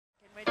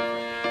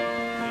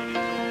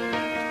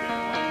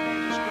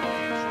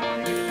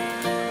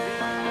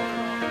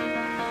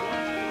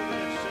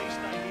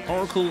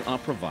Oracle are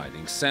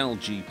providing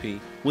SailGP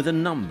with a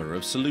number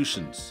of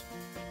solutions.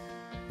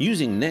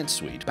 Using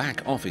NetSuite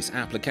back-office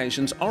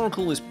applications,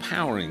 Oracle is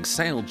powering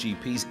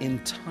SailGP's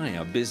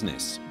entire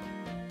business.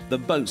 The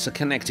boats are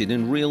connected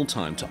in real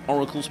time to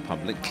Oracle's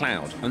public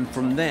cloud, and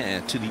from there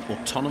to the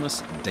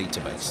autonomous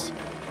database.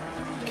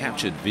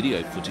 Captured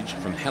video footage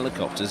from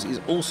helicopters is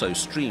also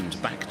streamed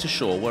back to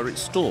shore, where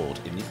it's stored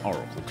in the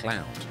Oracle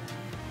cloud.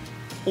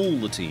 All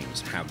the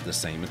teams have the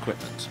same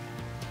equipment.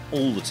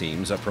 All the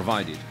teams are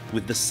provided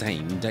with the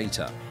same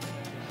data.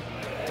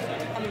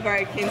 I'm a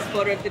very keen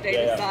supporter of the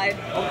data side,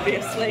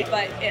 obviously,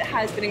 but it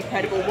has been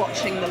incredible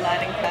watching the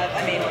learning curve.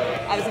 I mean,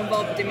 I was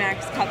involved with the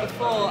America's Cup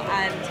before,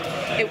 and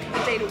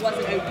the data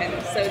wasn't open,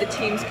 so the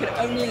teams could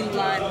only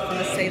learn from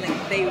the sailing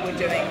they were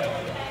doing.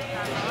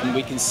 And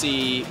we can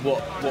see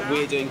what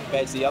we're doing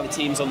compared to the other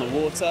teams on the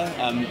water.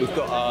 We've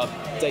got our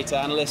data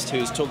analyst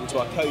who's talking to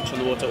our coach on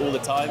the water all the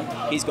time.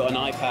 He's got an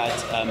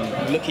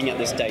iPad looking at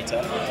this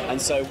data,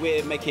 and so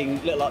we're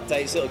making little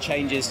updates, little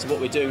changes to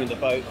what we're doing in the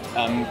boat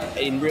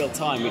in real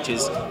time, which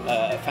is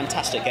a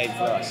fantastic game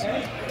for us.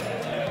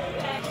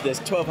 There's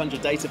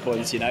 1,200 data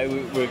points, you know,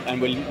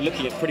 and we're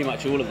looking at pretty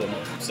much all of them.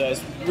 So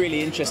it's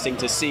really interesting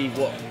to see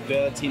what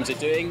the other teams are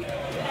doing.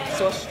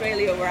 So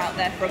Australia were out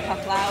there for a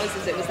couple hours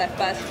as it was their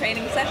first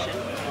training session.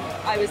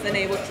 I was then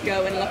able to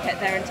go and look at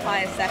their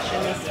entire session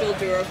and still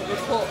do a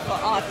report for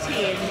our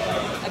team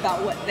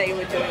about what they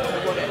were doing on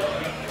the water.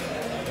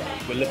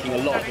 We're looking a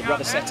lot at the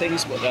rudder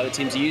settings, what the other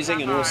teams are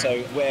using, and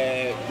also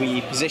where we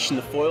position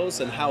the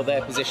foils and how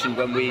they're positioned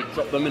when we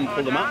drop them and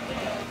pull them up.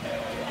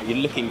 You're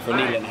looking for a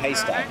needle in a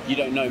haystack. You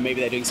don't know,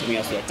 maybe they're doing something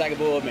else with a dagger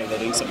board, maybe they're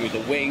doing something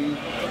with the wing.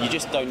 You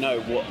just don't know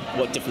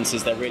what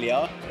differences there really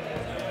are.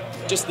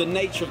 Just the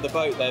nature of the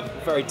boat, they're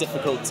very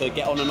difficult to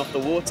get on and off the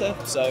water.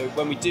 So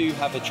when we do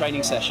have a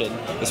training session,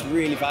 it's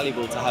really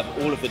valuable to have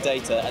all of the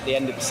data at the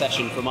end of the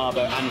session from our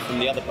boat and from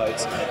the other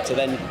boats to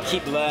then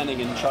keep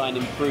learning and try and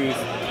improve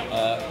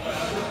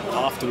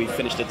after we've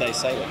finished a day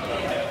sailing.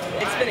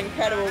 It's been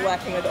incredible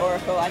working with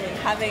Oracle. I mean,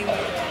 having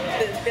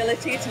the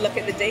ability to look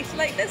at the data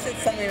like this,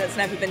 it's something that's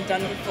never been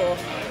done before.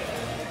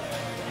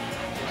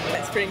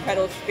 It's pretty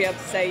incredible to be able to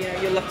say, you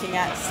know, you're looking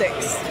at 6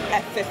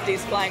 F-50s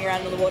flying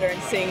around in the water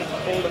and seeing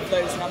all of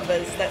those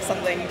numbers. That's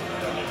something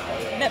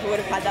never would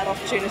have had that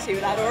opportunity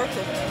without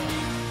Oracle.